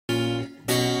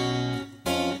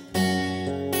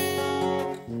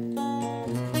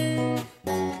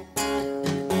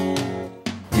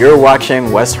You're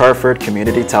watching West Hartford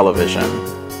Community Television.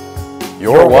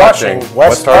 You're watching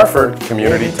West Hartford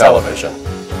Community Television.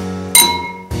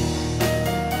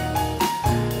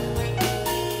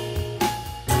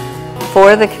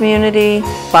 For the community,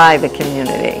 by the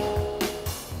community.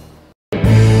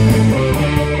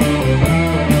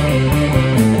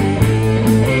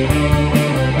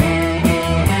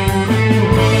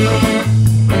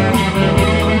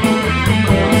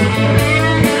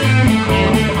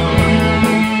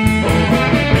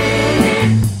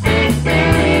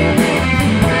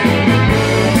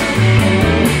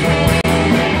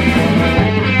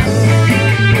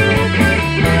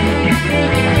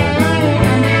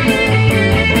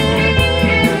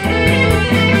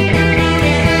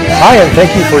 Hi, and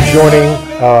thank you for joining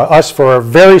us for a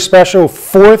very special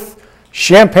fourth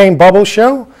Champagne Bubble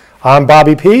Show. I'm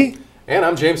Bobby P. And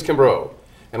I'm James Kimbrough.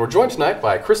 And we're joined tonight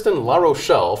by Kristen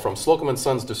LaRochelle from Slocum &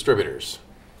 Sons Distributors.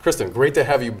 Kristen, great to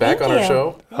have you back on our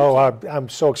show. I'm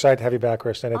so excited to have you back,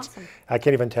 Kristen. Awesome. I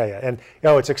can't even tell you. And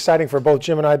it's exciting for both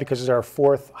Jim and I because it's our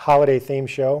fourth holiday theme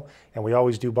show, and we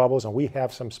always do bubbles, and we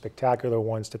have some spectacular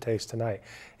ones to taste tonight.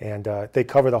 And they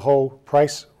cover the whole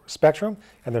price spectrum,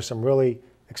 and there's some really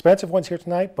expensive ones here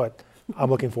tonight, but I'm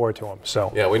looking forward to them.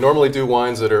 So yeah, we normally do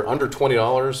wines that are under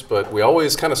 $20, but we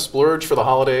always kind of splurge for the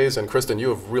holidays. And Kristen, you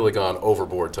have really gone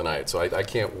overboard tonight, so I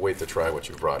can't wait to try what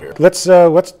you've brought here. let's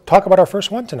talk about our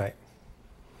first one tonight.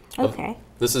 Okay.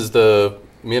 This is the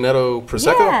Mianetto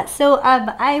Prosecco? Yeah, so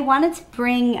I wanted to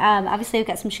bring, obviously we've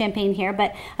got some champagne here,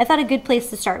 but I thought a good place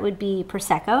to start would be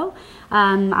Prosecco.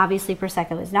 Obviously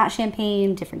Prosecco is not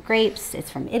champagne, different grapes,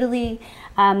 it's from Italy.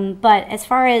 But as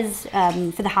far as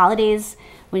for the holidays,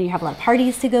 when you have a lot of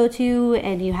parties to go to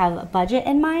and you have a budget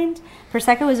in mind,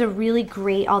 Prosecco is a really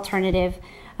great alternative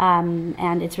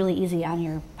and it's really easy on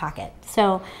your pocket.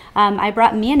 So I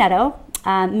brought Mianetto.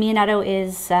 Mianetto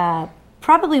is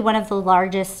probably one of the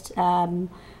largest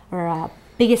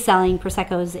biggest selling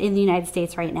Proseccos in the United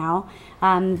States right now.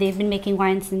 They've been making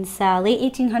wine since late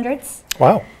 1800s.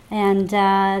 Wow. And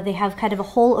they have kind of a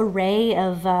whole array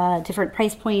of different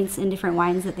price points and different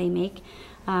wines that they make.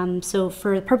 So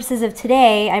for the purposes of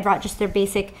today, I brought just their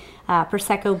basic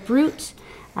Prosecco Brut.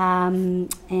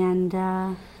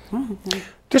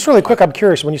 Just really quick, I'm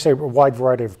curious, when you say a wide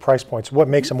variety of price points, what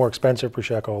makes a more expensive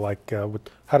Prosecco? Like,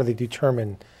 how do they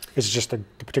determine, is it just the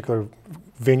particular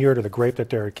vineyard or the grape that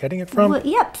they're getting it from? Well,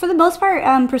 yeah, for the most part,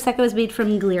 Prosecco is made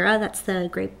from Glera. That's the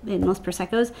grape in most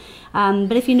Proseccos.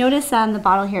 But if you notice on the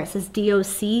bottle here, it says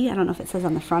DOC. I don't know if it says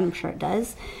on the front. I'm sure it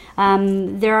does.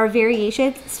 There are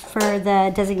variations for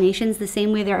the designations, the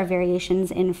same way there are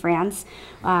variations in France,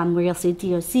 where you'll see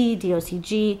DOC,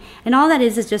 DOCG. And all that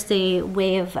is just a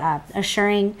way of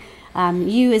assuring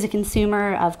you as a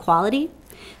consumer of quality.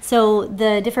 So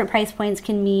the different price points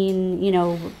can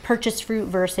mean, purchased fruit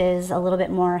versus a little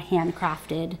bit more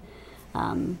handcrafted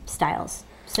styles.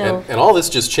 So and all this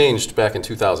just changed back in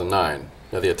 2009.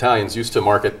 Now, the Italians used to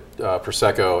market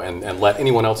Prosecco and let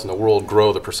anyone else in the world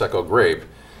grow the Prosecco grape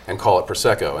and call it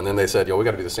Prosecco. And then they said, we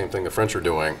got to do the same thing the French are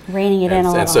doing. Reining it in a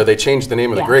little. And so they changed the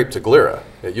name of the grape to Glera.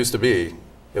 It used to be,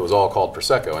 it was all called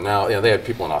Prosecco. And now they had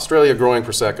people in Australia growing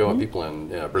Prosecco and people in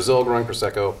Brazil growing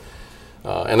Prosecco.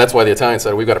 And that's why the Italians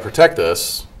said, we've got to protect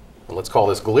this, and let's call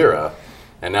this Glera.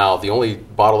 And now the only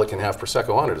bottle that can have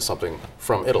Prosecco on it is something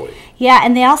from Italy. Yeah,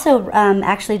 and they also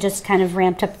actually just kind of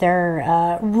ramped up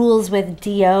their rules with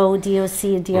DO, DOC,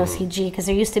 and DOCG, because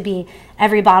there used to be,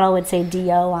 every bottle would say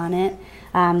DO on it.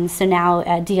 So now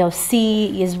DOC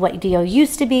is what DO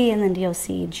used to be, and then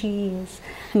DOCG is,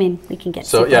 we can get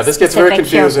so yeah, this gets very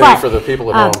confusing for the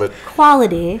people at home. But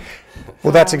quality.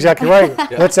 Well, that's exactly right.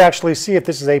 Let's actually see if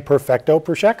this is a Perfecto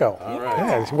Prosecco. All right.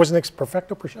 Yeah, it wasn't a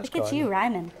Perfecto Prosecco. Look at you,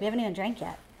 Ryman. We haven't even drank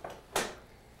yet.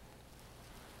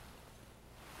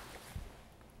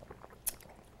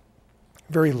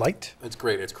 Very light. It's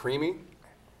great. It's creamy.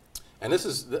 And this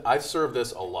is, I've served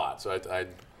this a lot. So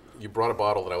you brought a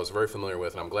bottle that I was very familiar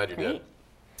with, and I'm glad you did.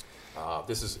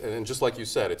 This is, and just like you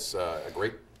said, it's a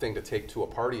great thing to take to a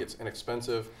party. It's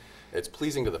inexpensive. It's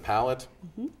pleasing to the palate.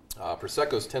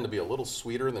 Proseccos tend to be a little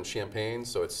sweeter than champagne,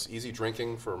 so it's easy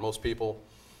drinking for most people.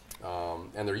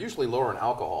 And they're usually lower in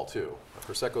alcohol, too.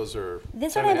 Proseccos are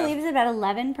This one, I believe, is about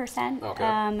 11%.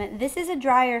 Okay. This is a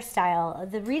drier style.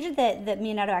 The region that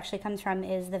Mianetto actually comes from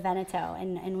is the Veneto.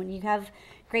 And when you have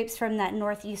grapes from that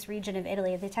northeast region of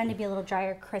Italy, they tend to be a little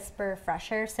drier, crisper,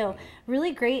 fresher. So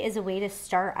really great as a way to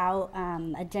start out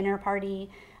a dinner party,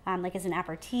 like as an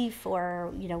aperitif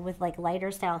or with like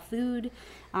lighter style food.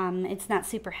 It's not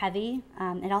super heavy.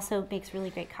 It also makes really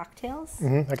great cocktails.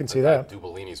 I can see that. I do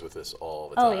bellinis with this all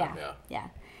the time. Oh yeah.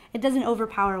 it doesn't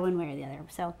overpower one way or the other.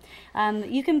 So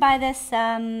you can buy this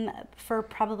for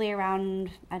probably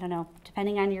around, I don't know,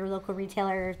 depending on your local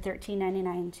retailer,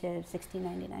 $13.99 to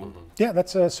 $16.99. Yeah,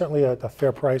 that's certainly a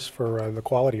fair price for the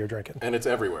quality you're drinking. And it's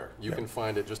everywhere. You can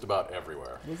find it just about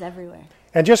everywhere. It is everywhere.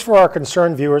 And just for our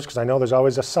concerned viewers, because I know there's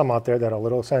always some out there that are a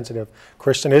little sensitive,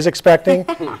 Kristen is expecting.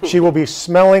 She will be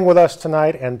smelling with us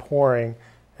tonight and pouring,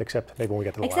 except maybe when we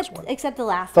get to the last one. Except the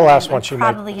last The one. last I'm one, she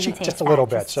probably might, gonna taste just a little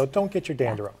that, bit. just- So don't get your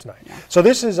dander up tonight. So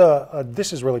this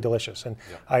is really delicious, and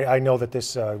I know that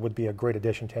this would be a great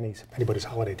addition to anybody's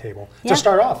holiday table Yeah. to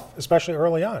start off, especially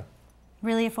early on.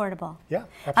 Really affordable. Yeah,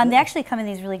 They absolutely. actually come in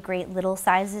these really great little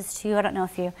sizes too. I don't know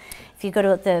if you go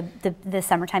to the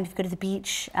summertime, if you go to the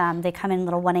beach, they come in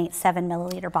little 187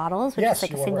 milliliter bottles, which Yes, is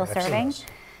like you a are single right. I've seen serving. those.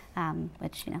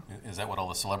 Which, you know, Is that what all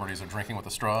the celebrities are drinking with the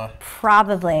straw?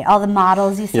 probably all the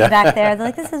models you see back there, they're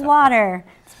like, this is water.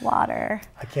 It's water.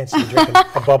 I can't see you drinking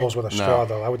the bubbles with a straw,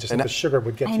 though. I would just think And the sugar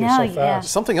would get I to you know, so yeah.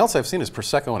 fast. Something else I've seen is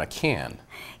Prosecco in a can.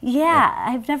 Yeah,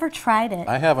 I've never tried it.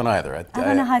 I haven't either. I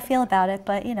don't know how I feel about it,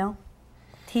 but you know,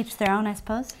 to each their own, I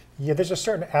suppose. Yeah, there's a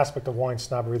certain aspect of wine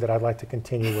snobbery that I'd like to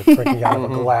continue with drinking out of a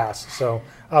glass. So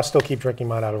I'll still keep drinking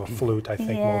mine out of a flute, I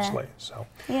think, Yeah. mostly. So,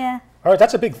 Yeah. all right,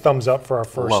 that's a big thumbs up for our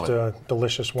Love first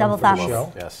delicious one Double for the thumbs.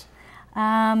 show. Yes.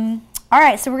 All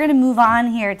right, so we're going to move on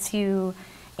here to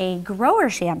a grower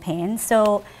champagne.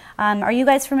 So, are you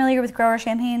guys familiar with grower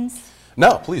champagnes?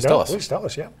 No, please tell No, us. please tell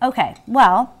us, yeah. Okay,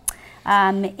 well,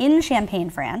 in Champagne,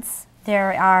 France,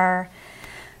 there are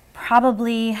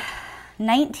probably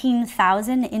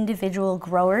 19,000 individual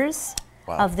growers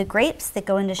Wow. of the grapes that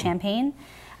go into Champagne,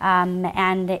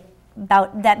 and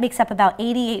that makes up about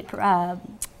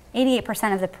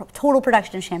 88% of the total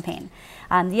production of Champagne.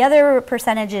 The other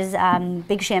percentage is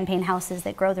big champagne houses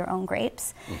that grow their own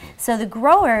grapes. So the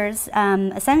growers,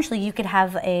 essentially you could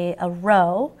have a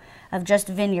row of just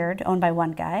vineyard owned by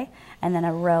one guy, and then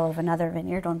a row of another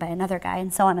vineyard owned by another guy,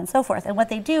 and so on and so forth. And what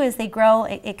they do is they grow,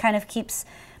 it kind of keeps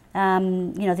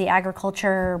the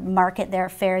agriculture market there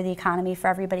fair, the economy for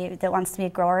everybody that wants to be a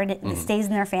grower, and it stays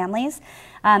in their families.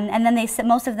 And then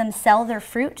most of them sell their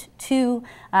fruit to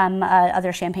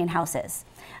other champagne houses.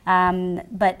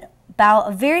 But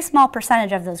about a very small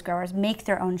percentage of those growers make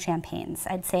their own champagnes.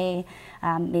 I'd say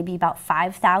maybe about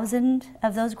 5,000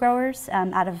 of those growers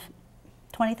out of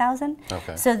 20,000.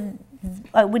 Okay. So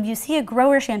when you see a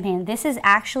grower champagne, this is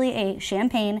actually a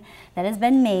champagne that has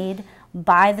been made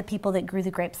by the people that grew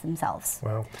the grapes themselves.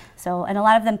 Wow. So, and a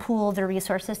lot of them pool their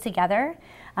resources together.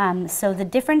 So the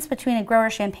difference between a grower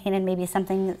champagne and maybe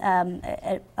something,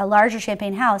 a larger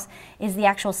champagne house, is the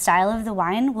actual style of the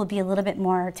wine will be a little bit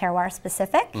more terroir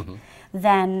specific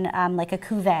than like a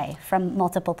cuvee from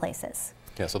multiple places.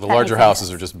 Yeah, so the That larger makes houses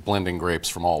sense. are just blending grapes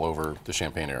from all over the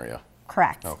Champagne area.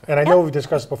 Correct. Okay. And I know we've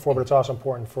discussed it before, but it's also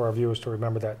important for our viewers to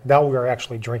remember that now we are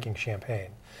actually drinking champagne.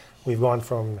 We've gone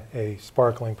from a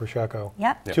sparkling Prosecco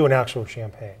Yep. to an actual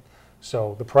champagne.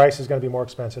 So the price is going to be more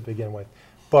expensive to begin with,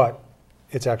 but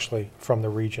it's actually from the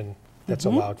region that's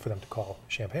allowed for them to call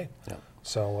champagne. Yeah.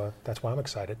 So that's why I'm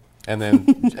excited. And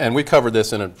then, and we covered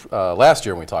this in last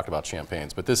year when we talked about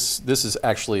champagnes, but this is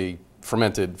actually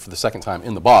fermented for the second time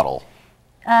in the bottle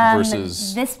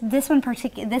versus This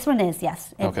one is,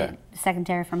 yes. Okay.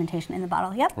 Secondary fermentation in the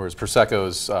bottle. Yep. whereas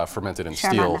Prosecco's fermented in Charmat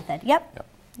steel. method. Yep. Yep.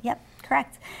 Yep.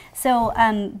 Correct. So,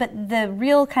 but the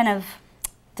real kind of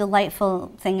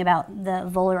delightful thing about the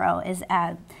Volero is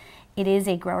it is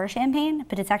a grower champagne,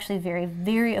 but it's actually very,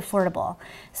 very affordable.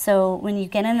 So when you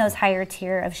get in those higher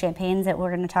tier of champagnes that we're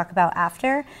going to talk about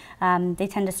after, they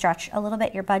tend to stretch a little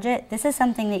bit your budget. This is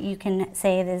something that you can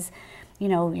say is,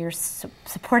 you're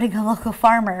supporting a local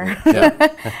farmer.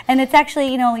 Yeah. And it's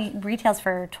actually, retails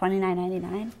for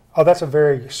 $29.99. Oh, that's a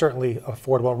very certainly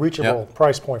affordable, reachable Yep.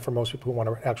 price point for most people who want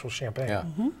an actual champagne. Yeah.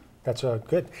 That's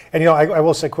good. And I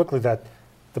will say quickly that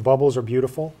the bubbles are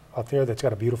beautiful out there. That's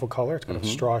got a beautiful color. It's got a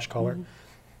strawish color.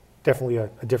 Definitely a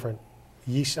different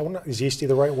yeast. Is yeasty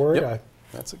the right word? Yep.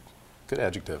 That's a good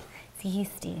adjective. It's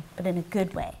yeasty, but in a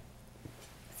good way.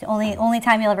 It's the only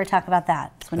time you'll ever talk about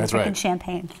that is when That's you're drinking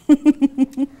right.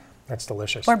 champagne. That's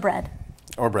delicious. Or bread.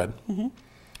 Or bread.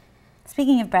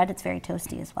 Speaking of bread, it's very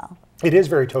toasty as well. It is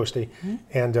very toasty,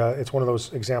 and it's one of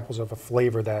those examples of a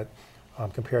flavor that,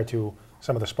 compared to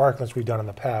some of the sparklings we've done in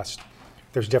the past,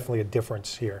 there's definitely a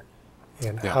difference here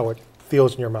in Yeah. how it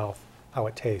feels in your mouth, how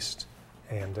it tastes.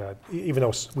 And even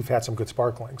though we've had some good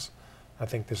sparklings, I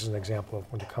think this is an example of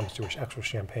when it comes to actual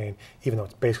champagne, even though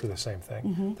it's basically the same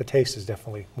thing, the taste is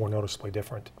definitely more noticeably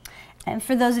different. And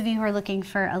for those of you who are looking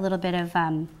for a little bit of,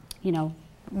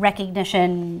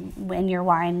 recognition in your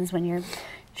wines when you're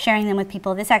sharing them with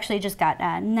people, this actually just got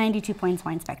 92 points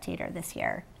Wine Spectator this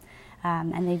year.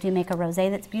 And they do make a rosé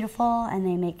that's beautiful, and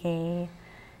they make a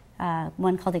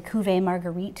one called a Cuvée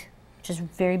Marguerite, which is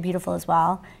very beautiful as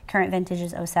well. Current vintage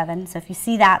is '07, so if you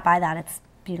see that, buy that. It's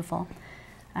beautiful.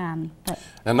 And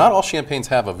not all champagnes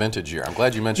have a vintage year. I'm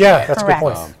glad you mentioned that. Yeah, that's a good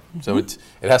point. So it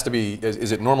has to be,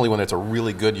 is it normally when it's a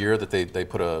really good year that they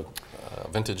put a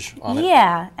vintage on it?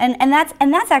 Yeah, and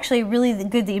that's actually really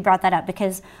good that you brought that up,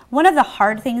 because one of the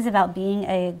hard things about being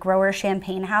a grower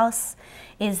champagne house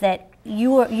is that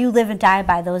you live and die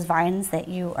by those vines that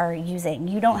you are using.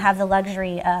 You don't have the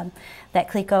luxury that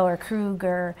Clicquot or Krug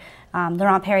or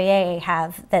Laurent Perrier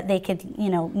have, that they could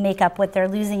make up what they're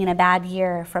losing in a bad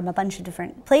year from a bunch of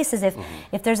different places.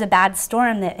 If there's a bad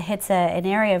storm that hits an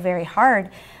area very hard,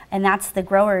 and that's the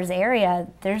grower's area,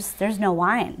 there's no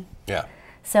wine. Yeah.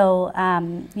 So,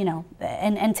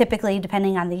 and typically,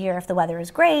 depending on the year, if the weather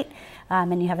is great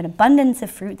and you have an abundance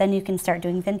of fruit, then you can start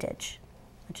doing vintage,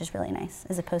 which is really nice,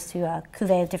 as opposed to a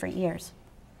cuvee of different years.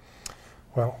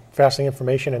 Well, fascinating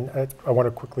information, and I want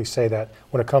to quickly say that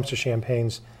when it comes to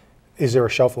champagnes, is there a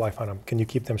shelf life on them? Can you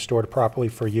keep them stored properly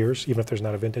for years, even if there's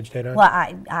not a vintage date on it? Well,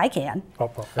 I can. Oh,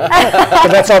 well,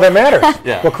 but that's all that matters.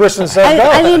 Yeah. Well, Kristen said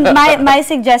no. I mean, my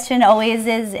suggestion always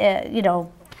is, I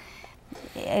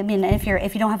mean, if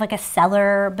you don't have like a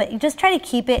cellar, but you just try to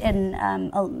keep it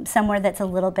in somewhere that's a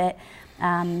little bit,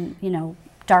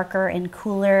 darker and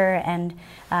cooler, and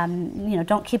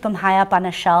don't keep them high up on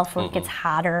a shelf where it gets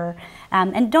hotter,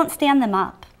 and don't stand them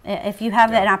up. If you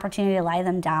have an opportunity to lie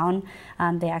them down,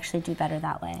 they actually do better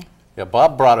that way. Yeah,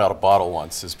 Bob brought out a bottle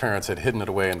once. His parents had hidden it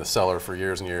away in the cellar for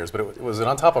years and years, but was it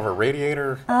on top of a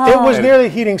radiator? It was near the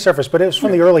heating surface, but it was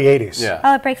from the early 80s. Yeah.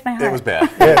 Oh, it breaks my heart. It was bad.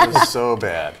 It was so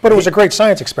bad. But it was a great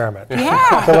science experiment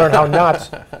Yeah. to learn how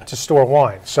not to store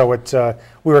wine. So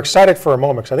we were excited for a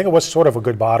moment, because I think it was sort of a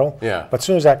good bottle. Yeah. But as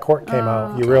soon as that cork came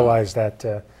out, you realized that,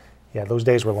 those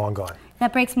days were long gone.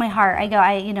 That breaks my heart.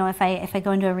 If I go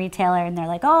into a retailer and they're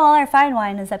like, oh, all our fine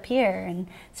wine is up here, and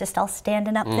it's just all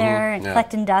standing up there and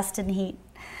collecting dust and heat.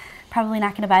 Probably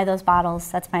not going to buy those bottles.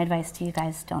 That's my advice to you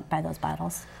guys. Don't buy those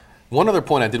bottles. One other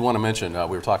point I did want to mention,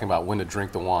 we were talking about when to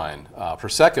drink the wine.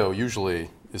 Prosecco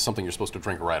usually is something you're supposed to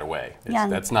drink right away.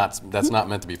 That's not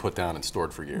meant to be put down and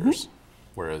stored for years.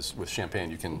 Whereas with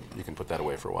champagne, you can put that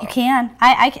away for a while. You can.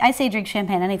 I say drink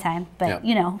champagne anytime, but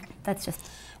that's just.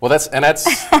 Well, that's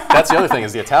the other thing,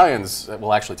 is the Italians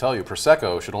will actually tell you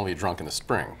Prosecco should only be drunk in the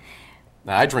spring.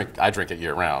 Now I drink it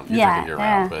year round. You drink it year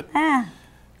round, but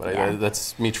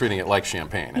that's me treating it like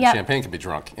champagne. And champagne can be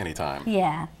drunk anytime.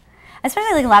 Yeah,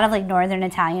 especially like a lot of like northern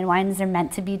Italian wines are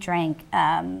meant to be drank,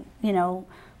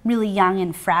 really young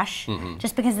and fresh,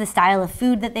 just because the style of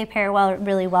food that they pair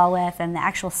really well with, and the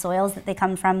actual soils that they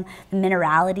come from, the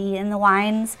minerality in the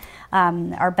wines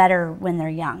are better when they're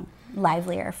young,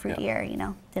 livelier, fruitier.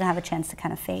 They don't have a chance to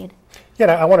kind of fade. Yeah,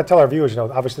 and I want to tell our viewers,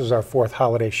 obviously this is our 4th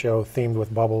holiday show themed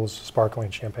with bubbles, sparkling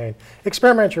champagne.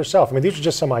 Experiment yourself. I mean, these are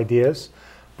just some ideas,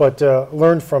 but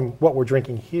learn from what we're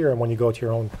drinking here, and when you go to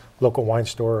your own local wine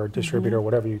store or distributor or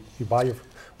whatever you buy your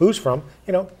booze from,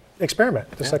 experiment,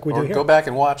 just like we do here. Go back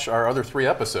and watch our other 3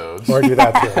 episodes. Or do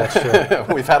that too, that's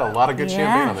true. We've had a lot of good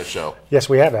champagne on this show. Yes,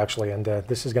 we have actually, and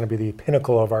this is going to be the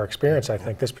pinnacle of our experience, I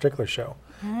think, this particular show.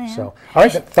 So, all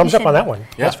right, thumbs up on that one,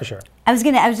 that's for sure. I was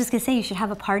just gonna say, you should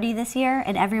have a party this year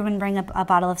and everyone bring up a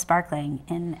bottle of sparkling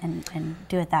and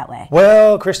do it that way.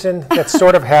 Well, Kristen, that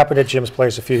sort of happened at Jim's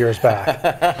place a few years back.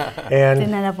 And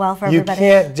didn't end up well for you everybody.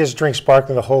 can't just drink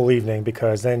sparkling the whole evening,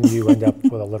 because then you end up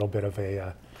with a little bit of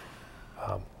a,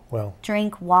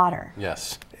 drink water.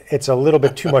 Yes. It's a little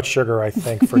bit too much sugar, I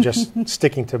think, for just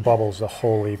sticking to bubbles the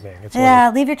whole evening.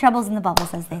 It's Leave your troubles in the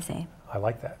bubbles, as they say. I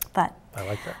like that. But I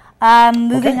like that.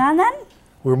 moving on then.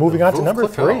 We're moving on to number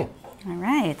 3. All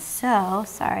right. So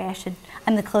sorry,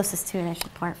 I'm the closest to it. I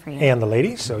should pour it for you. And the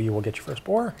ladies, so you will get your first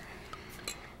pour.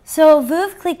 So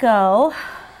Veuve Clicquot,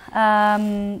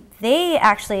 they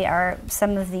actually are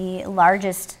some of the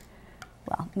largest.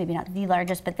 Well, maybe not the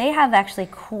largest, but they have actually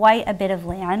quite a bit of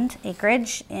land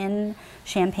acreage in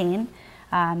Champagne.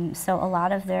 So a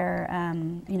lot of their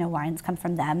wines come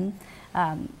from them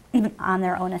on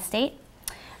their own estate.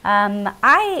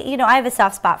 I have a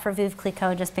soft spot for Veuve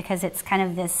Clicquot, just because it's kind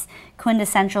of this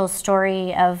quintessential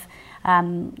story of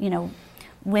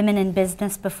women in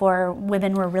business before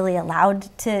women were really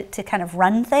allowed to kind of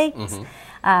run things.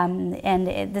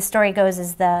 The story goes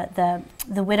is the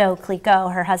widow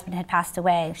Clicquot, her husband had passed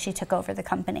away. She took over the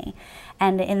company,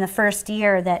 and in the first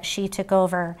year that she took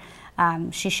over,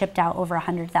 she shipped out over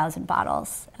 100,000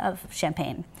 bottles of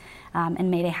champagne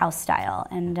and made a house style.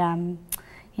 And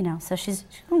so she's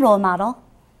a role model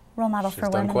for women. She's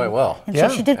done quite well.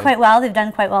 And she did quite well. They've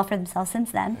done quite well for themselves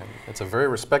since then. And it's a very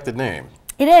respected name.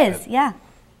 It is, yeah.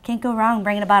 Can't go wrong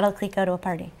bringing a bottle of Clico to a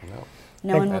party.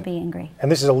 No one will be angry.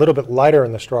 And this is a little bit lighter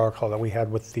in the straw color that we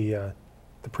had with the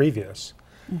previous,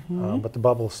 but the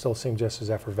bubbles still seem just as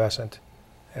effervescent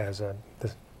as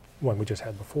the one we just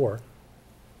had before.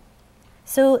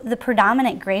 So the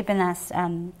predominant grape in this,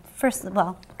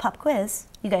 pop quiz.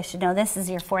 You guys should know this is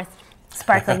your 4th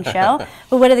sparkling show.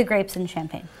 But what are the grapes in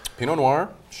Champagne? Pinot Noir,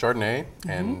 Chardonnay,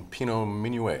 and Pinot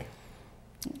Meunier.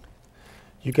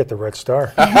 You get the red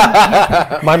star.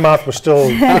 My mouth was still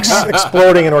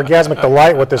exploding in orgasmic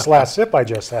delight with this last sip I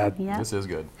just had. Yeah. This is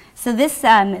good. So this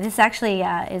actually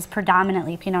is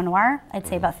predominantly Pinot Noir. I'd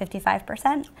say about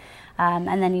 55%.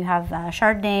 And then you have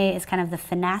Chardonnay is kind of the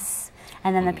finesse,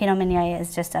 and then the Pinot Meunier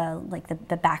is just like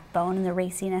the backbone and the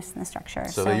raciness and the structure.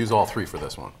 So they use all 3 for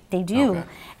this one? They do. Okay.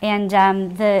 And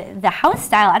the house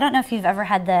style, I don't know if you've ever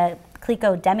had the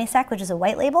Clico Demi-Sec, which is a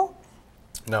white label.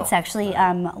 No. It's actually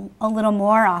a little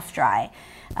more off dry.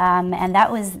 And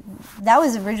that was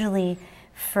originally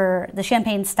for the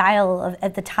champagne style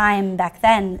at the time back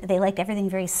then. They liked everything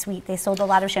very sweet. They sold a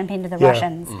lot of champagne to the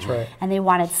Russians. That's right. And they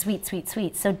wanted sweet, sweet,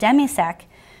 sweet. So Demi-Sec,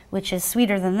 which is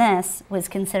sweeter than this, was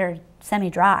considered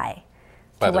semi-dry.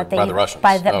 By the Russians.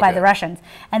 By the Russians.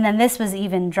 And then this was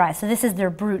even dry. So this is their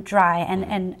brut dry.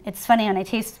 And it's funny, when I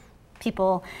taste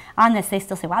people on this, they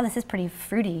still say, wow, this is pretty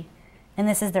fruity. And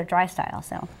this is their dry style.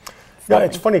 So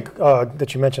It's funny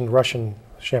that you mentioned Russian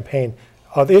champagne.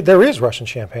 There is Russian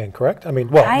champagne, correct? I mean,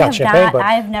 well, not champagne, but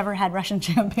I've never had Russian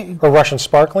champagne. or Russian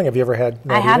sparkling. Have you ever had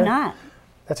that I have either? not.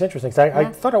 That's interesting.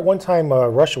 I thought at one time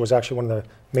Russia was actually one of the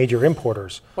major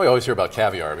importers. Well, you always hear about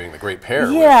caviar being the great pair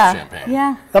with Yeah, champagne.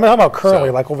 yeah. I mean, how about currently,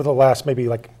 So- like over the last maybe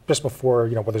like just before,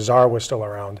 when the Tsar was still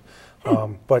around.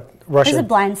 But Russia. There's a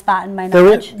blind spot in my There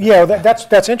knowledge. is, yeah,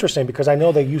 that's interesting because I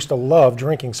know they used to love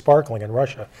drinking sparkling in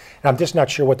Russia. And I'm just not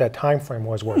sure what that time frame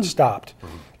was where it stopped.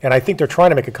 And I think they're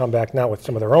trying to make a comeback now with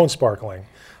some of their own sparkling,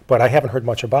 but I haven't heard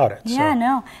much about it. Yeah, so.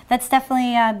 no, that's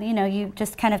definitely, you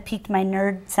just kind of piqued my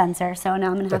nerd sensor, so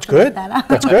now I'm going to have That's to look good. that up.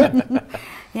 That's good.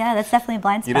 Yeah, that's definitely a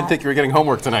blind spot. You didn't think you were getting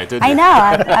homework tonight, did you? I know,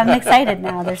 I'm excited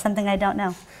now. There's something I don't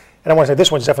know. And I want to say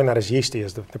this one's definitely not as yeasty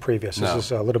as the previous. No. This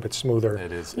is a little bit smoother.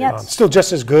 It is. Yep. Still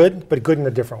just as good, but good in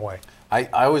a different way. I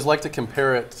always like to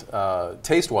compare it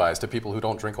taste-wise to people who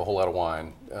don't drink a whole lot of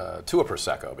wine to a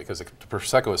Prosecco, because a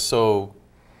Prosecco is so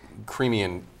creamy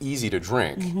and easy to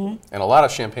drink. And a lot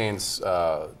of champagnes,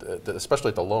 especially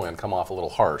at the low end, come off a little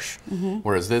harsh,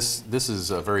 whereas this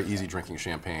is a very easy drinking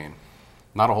champagne.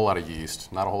 Not a whole lot of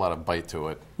yeast, not a whole lot of bite to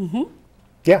it.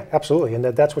 Yeah, absolutely, and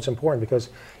that's what's important because,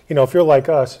 if you're like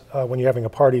us, when you're having a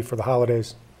party for the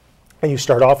holidays, and you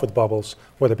start off with bubbles,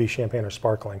 whether it be champagne or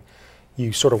sparkling,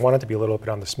 you sort of want it to be a little bit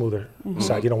on the smoother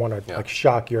side. You don't want to like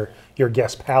shock your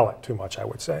guest palate too much, I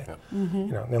would say.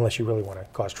 Unless you really want to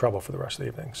cause trouble for the rest of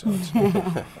the evening. So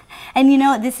it's,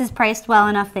 And this is priced well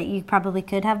enough that you probably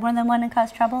could have more than one and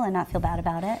cause trouble and not feel bad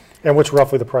about it. and what's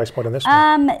roughly the price point on this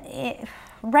one?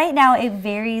 Right now, it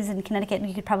varies in Connecticut.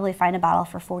 You could probably find a bottle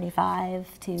for $45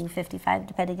 to $55,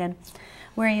 depending on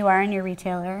where you are in your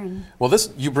retailer. And Well,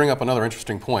 you bring up another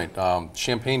interesting point.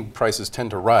 Champagne prices tend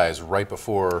to rise right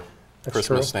before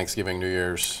Christmas, true. Thanksgiving, New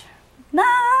Year's. no,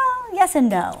 yes and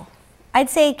no. I'd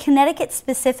say Connecticut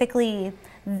specifically,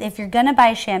 if you're going to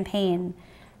buy champagne,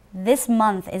 this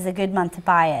month is a good month to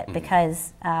buy it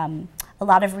because a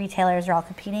lot of retailers are all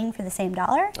competing for the same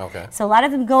dollar. Okay. So a lot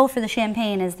of them go for the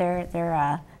champagne as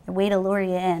their way to lure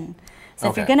you in. So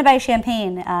if you're Okay. going to buy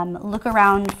champagne, look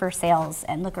around for sales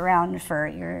and look around for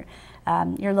your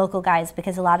local guys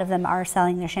because a lot of them are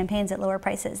selling their champagnes at lower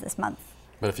prices this month.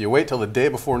 But if you wait till the day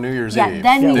before New Year's Yeah, Eve,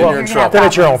 then then you're you're in gonna have trouble. Then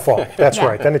it's your own problems. fault. That's Yeah.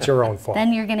 right. Then it's your own fault.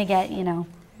 Then you're going to get,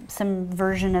 some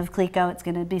version of Clico. It's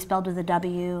going to be spelled with a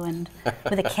W and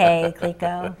with a K,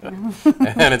 Clico.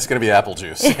 And it's going to be apple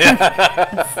juice. It's going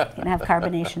to have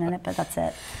carbonation in it, but that's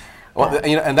it. Well,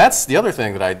 and that's the other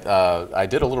thing that I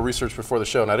did a little research before the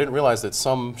show, and I didn't realize that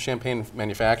some champagne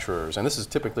manufacturers, and this is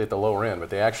typically at the lower end, but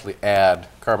they actually add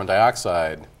carbon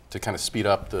dioxide to kind of speed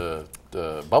up the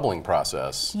bubbling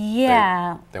process.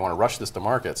 Yeah. They want to rush this to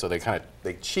market, so they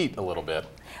cheat a little bit.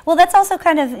 Well, that's also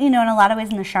kind of, in a lot of ways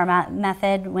in the Charmat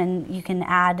method when you can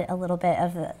add a little bit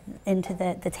of into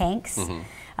the tanks.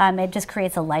 It just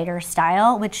creates a lighter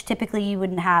style, which typically you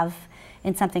wouldn't have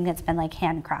in something that's been like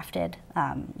handcrafted,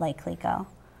 like Clico.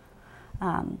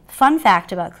 Fun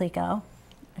fact about Clico,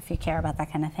 if you care about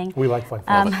that kind of thing. We like fun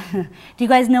facts. Do you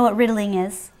guys know what riddling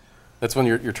is? That's when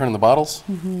you're turning the bottles?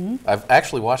 I've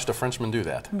actually watched a Frenchman do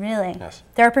that. Really? Yes.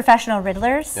 There are professional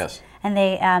riddlers. Yes. And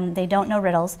they don't know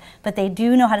riddles, but they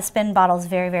do know how to spin bottles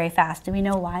very, very fast. Do we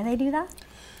know why they do that?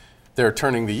 They're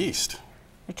turning the yeast.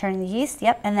 You're turning the yeast,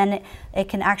 yep, and then it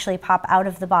can actually pop out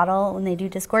of the bottle when they do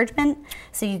disgorgement.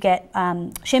 So you get,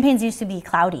 champagnes used to be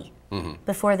cloudy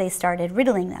before they started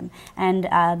riddling them. And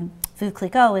Veuve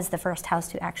Clicquot is the first house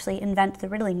to actually invent the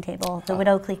riddling table. The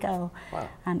Widow Clicquot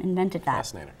invented that.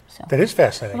 Fascinating. So, That is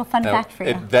fascinating. little fun Now, fact for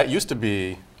you. that used to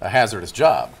be a hazardous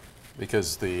job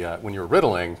because when you're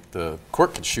riddling, the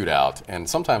cork could shoot out, and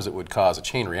sometimes it would cause a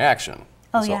chain reaction.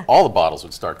 Oh, so yeah. all the bottles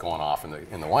would start going off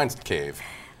in the wine cave.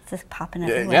 It's just popping Yeah,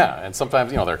 everywhere. yeah, and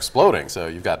sometimes they're exploding, so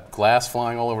you've got glass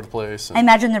flying all over the place. I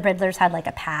imagine the Riddlers had like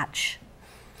a patch,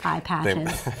 eye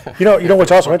patches. You know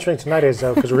what's also interesting tonight is,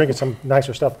 because we're drinking some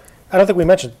nicer stuff, I don't think we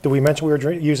mentioned, did we mention we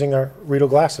were using our Riedel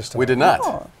glasses tonight? We did not.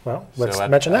 Oh. Well, let's So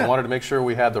mention that. I wanted to make sure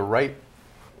we had the right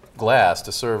glass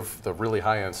to serve the really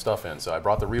high-end stuff in. So I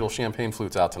brought the Riedel champagne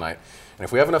flutes out tonight. And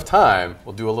if we have enough time,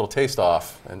 we'll do a little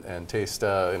taste-off and taste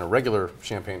in a regular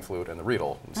champagne flute and the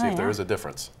Riedel and see if there is a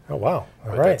difference. Oh, wow. All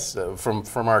But right. that's,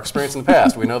 from our experience in the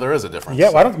past, we know there is a difference.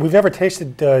 Yeah, well, we've never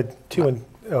tasted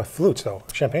flutes, though,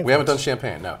 champagne We haven't done flutes.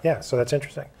 champagne, no. Yeah, so that's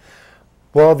interesting.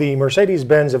 Well, the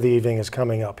Mercedes-Benz of the evening is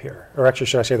coming up here. Or actually,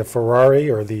 should I say the Ferrari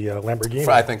or the Lamborghini?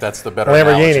 I think that's the better Lamborghini.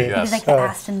 analogy, Maybe yes. like the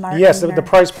Aston Martin. Yes, the or-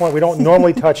 price point we don't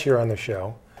normally touch here on the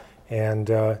show. And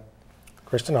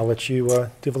Kristen, I'll let you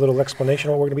give a little explanation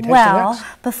of what we're going to be tasting Well,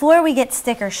 next. before we get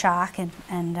sticker shock,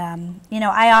 and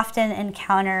I often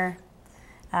encounter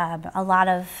a lot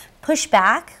of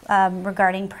pushback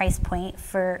regarding price point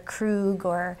for Krug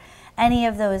or any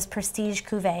of those prestige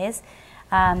cuvées.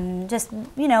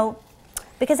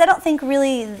 Because I don't think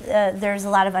really there's a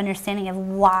lot of understanding of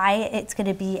why it's going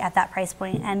to be at that price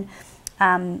point.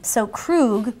 And so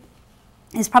Krug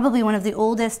is probably one of the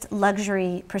oldest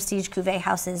luxury prestige cuvée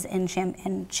houses in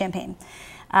Champagne.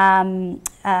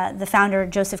 The founder,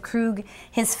 Joseph Krug,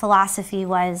 his philosophy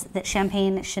was that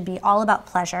champagne should be all about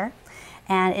pleasure,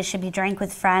 and it should be drank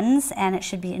with friends, and it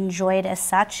should be enjoyed as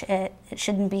such. It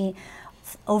shouldn't be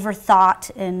overthought,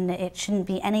 and it shouldn't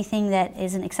be anything that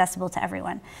isn't accessible to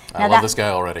everyone. I love this guy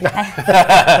already.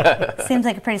 Seems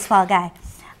like a pretty swell guy.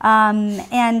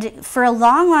 And for a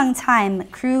long, long time,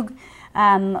 Krug,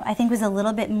 I think, was a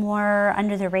little bit more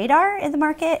under the radar in the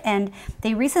market, and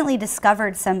they recently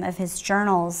discovered some of his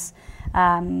journals,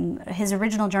 his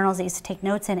original journals that he used to take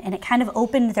notes in, and it kind of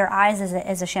opened their eyes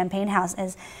as a champagne house,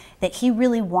 as that he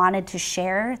really wanted to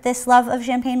share this love of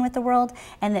champagne with the world,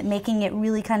 and that making it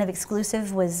really kind of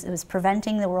exclusive was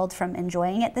preventing the world from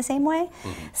enjoying it the same way.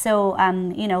 So,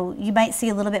 you might see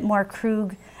a little bit more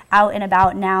Krug out and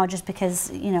about now, just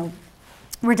because,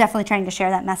 we're definitely trying to share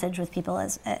that message with people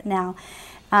now.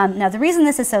 Now, the reason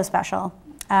this is so special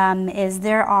is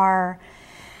they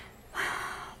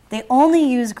only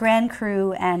use Grand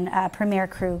Cru and Premier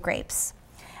Cru grapes.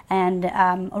 And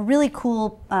a really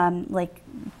cool,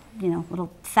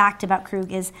 little fact about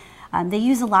Krug is they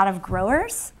use a lot of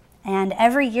growers, and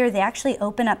every year they actually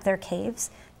open up their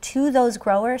caves to those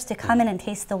growers to come in and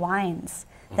taste the wines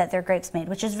that their grapes made,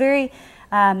 which is very,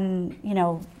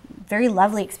 very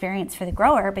lovely experience for the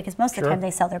grower, because most of the time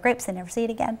they sell their grapes, they never see it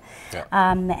again. Yeah.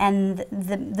 And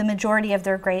the majority of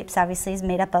their grapes obviously is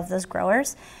made up of those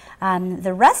growers.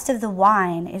 The rest of the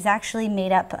wine is actually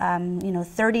made up,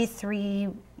 33,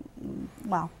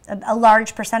 a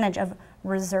large percentage of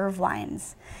reserve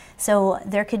wines. So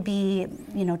there could be,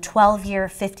 12-year,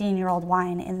 15-year-old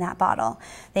wine in that bottle.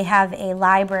 They have a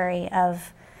library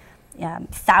of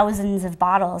thousands of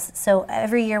bottles. So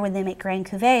every year when they make Grand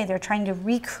Cuvée, they're trying to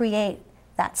recreate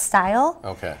that style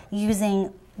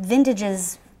using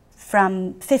vintages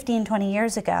from 15, 20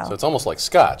 years ago. So it's almost like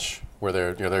Scotch, where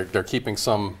they're keeping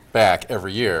some back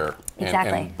every year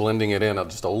and blending it in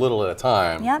just a little at a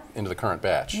time into the current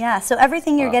batch. Yeah, so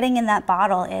everything you're getting in that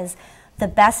bottle is the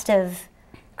best of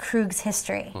Krug's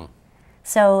history.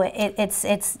 So it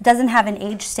doesn't have an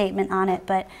age statement on it,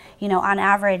 but on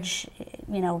average,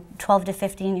 12 to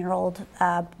 15-year-old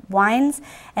wines,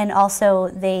 and also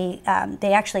they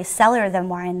actually cellar them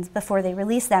wines before they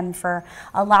release them for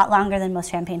a lot longer than most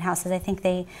champagne houses. I think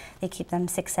they keep them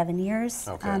 6-7 years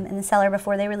in the cellar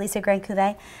before they release a Grand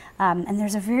Cuvée. And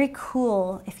there's a very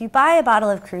cool, if you buy a bottle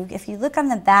of Krug, if you look on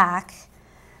the back,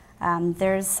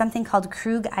 there's something called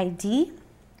Krug ID.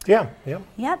 Yep,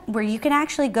 where you can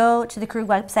actually go to the Krug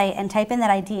website and type in that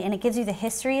ID, and it gives you the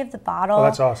history of the bottle. Oh,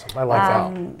 that's awesome. I like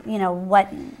that.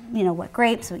 What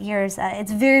grapes, what years.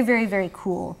 It's very, very, very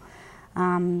cool.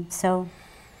 So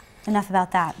enough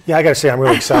about that. Yeah, I got to say, I'm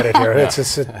really excited here. I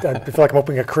feel like I'm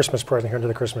opening a Christmas present here under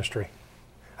the Christmas tree.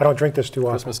 I don't drink this too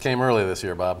often. Christmas came early this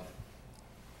year, Bob.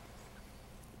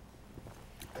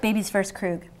 Baby's first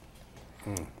Krug.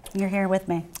 You're here with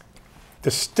me.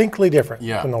 Distinctly different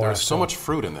Yeah, from the last there's so one. much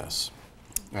fruit in this.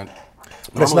 And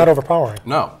But it's not overpowering.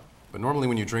 No, but normally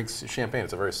when you drink champagne,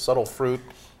 it's a very subtle fruit,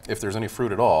 if there's any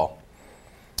fruit at all.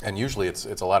 And usually it's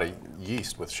a lot of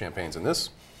yeast with champagnes. And this,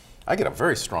 I get a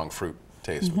very strong fruit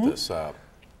taste with this.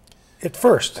 At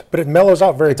first, but it mellows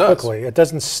out very It does. quickly. It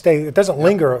doesn't stay, it doesn't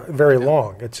linger very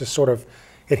long. It's just sort of,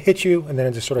 it hits you and then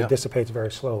it just sort of dissipates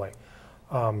very slowly.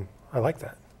 I like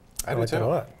that. I do like that too. a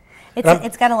lot.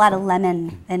 It's got a lot of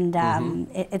lemon, and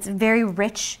it's very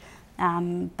rich,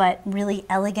 but really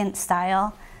elegant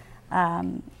style.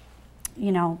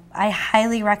 You know, I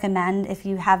highly recommend, if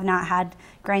you have not had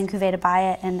Grand Cuvée, to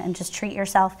buy it and just treat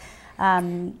yourself.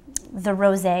 The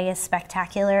rosé is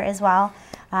spectacular as well,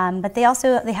 but they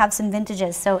have some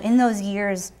vintages. So in those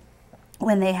years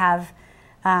when they have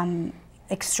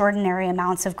extraordinary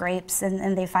amounts of grapes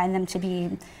and they find them to be,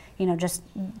 you know, just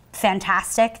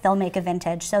fantastic, they'll make a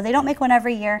vintage. So they don't make one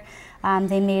every year.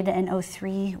 They made an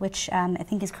 03, which I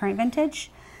think is current vintage,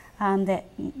 that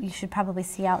you should probably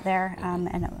see out there,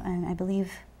 and I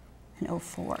believe an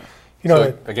 04. You know,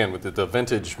 So again, with the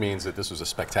vintage means that this was a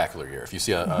spectacular year. If you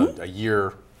see a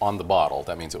year on the bottle,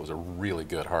 that means it was a really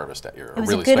good harvest that year. It was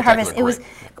really a good harvest. spectacular It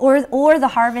was, grape. or the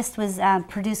harvest was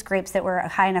produced grapes that were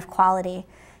high enough quality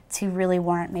to really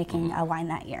warrant making a wine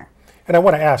that year. and I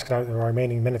want to ask in the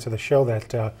remaining minutes of the show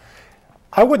that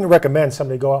I wouldn't recommend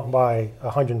somebody go out and buy a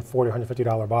 $140,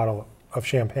 $150 bottle of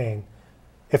champagne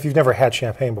if you've never had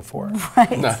champagne before.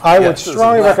 Right. No, I would this is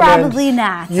strongly not- recommend Probably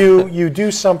not. you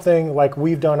do something like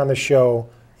we've done on the show.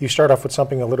 You start off with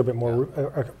something a little bit more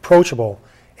approachable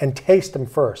and taste them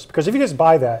first. Because if you just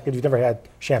buy that, if you've never had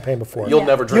champagne before, You'll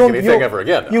never drink anything ever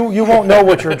again. You won't know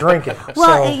what you're drinking.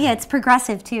 Well, So- yeah, it's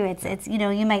progressive too. It's you know,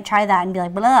 you might try that and be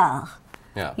like, blah.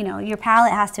 Yeah. You know, your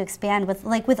palate has to expand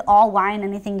with all wine.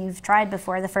 Anything you've tried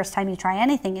before, the first time you try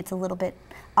anything, it's a little bit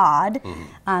odd,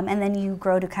 and then you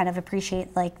grow to kind of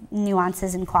appreciate like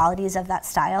nuances and qualities of that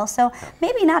style. So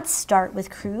maybe not start with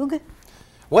Krug.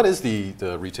 What is the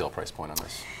retail price point on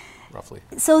this, roughly?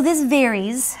 So this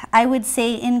varies. I would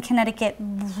say in Connecticut,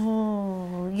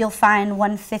 you'll find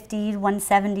 150,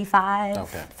 175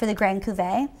 Okay. for the Grand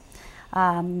Cuvée.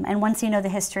 And once you know the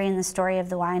history and the story of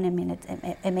the wine, I mean,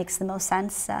 it makes the most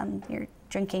sense. You're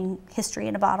drinking history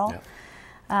in a bottle. Yeah.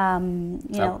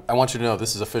 You know, I want you to know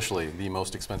this is officially the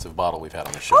most expensive bottle we've had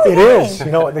on the show. Oh, It Hooray. is.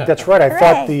 You know, I think that's right. I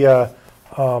thought the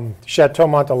Chateau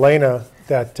Montelena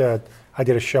that I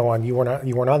did a show on, you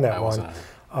weren't on that I one. wasn't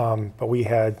on it. But we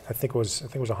had, I think it was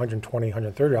 $120,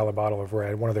 $130 bottle of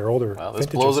red, one of their older Well, this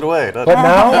vintages. blows it away, doesn't But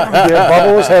it? now,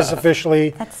 Bubbles has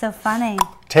officially that's so funny.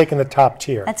 taken the top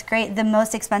tier. That's great. The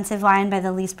most expensive wine by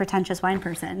the least pretentious wine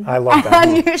person. I love that.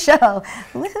 On your show.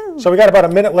 Woohoo. So we got about a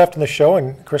minute left in the show,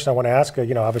 and Kristen, I want to ask,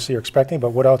 you know, obviously you're expecting, but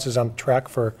what else is on track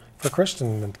for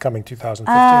Kristen in coming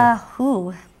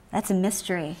 2015? That's a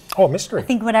mystery. Oh, mystery. I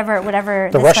think whatever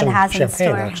The this Russian one has in champagne,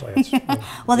 store. actually. It's-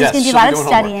 Well, there's Yes, going to be a she'll lot be of doing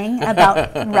studying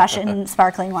about Russian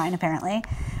sparkling wine, apparently.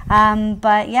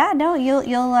 But yeah, no,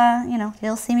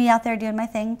 you'll see me out there doing my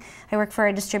thing. I work for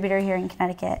a distributor here in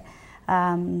Connecticut,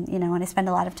 you know, and I spend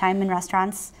a lot of time in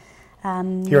restaurants.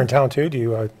 Here in town, too? Do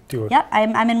you do a... Yep,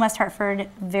 I'm in West Hartford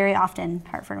very often,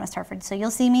 Hartford, West Hartford. So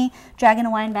you'll see me dragging a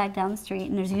wine bag down the street,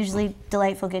 and there's usually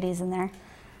delightful goodies in there.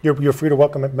 You're free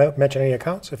to mention any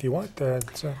accounts if you want.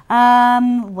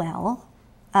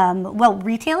 Well,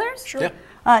 retailers? Sure.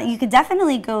 Yeah. You could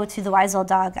definitely go to the Wise Old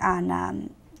Dog on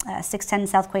 610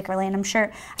 South Quaker Lane. I'm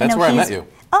sure. That's where I met you.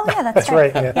 Oh, yeah, that's, That's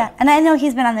right, yeah. Yeah, and I know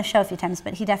he's been on the show a few times,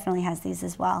 but he definitely has these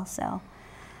as well. So,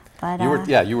 but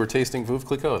You were tasting Veuve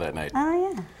Clicquot that night.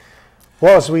 Oh, yeah.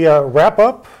 Well, as we wrap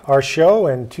up our show,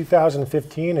 and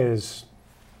 2015 is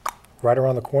right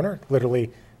around the corner, literally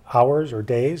hours or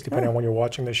days, depending on when you're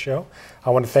watching this show. I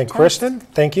want to thank Kristen.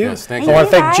 Thank you. Yes, thank I you. want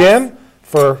to thank Thank you, Jim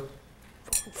for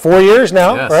 4 years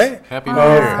now, Yes. right? Happy New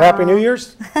Year. Happy New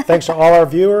Year's. Thanks to all our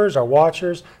viewers, our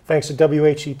watchers. Thanks to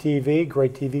WHC TV,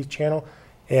 great TV channel.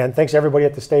 And thanks to everybody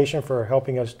at the station for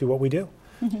helping us do what we do.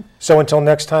 So until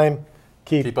next time,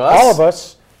 keep Keep us all of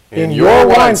us in your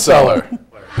wine cellar.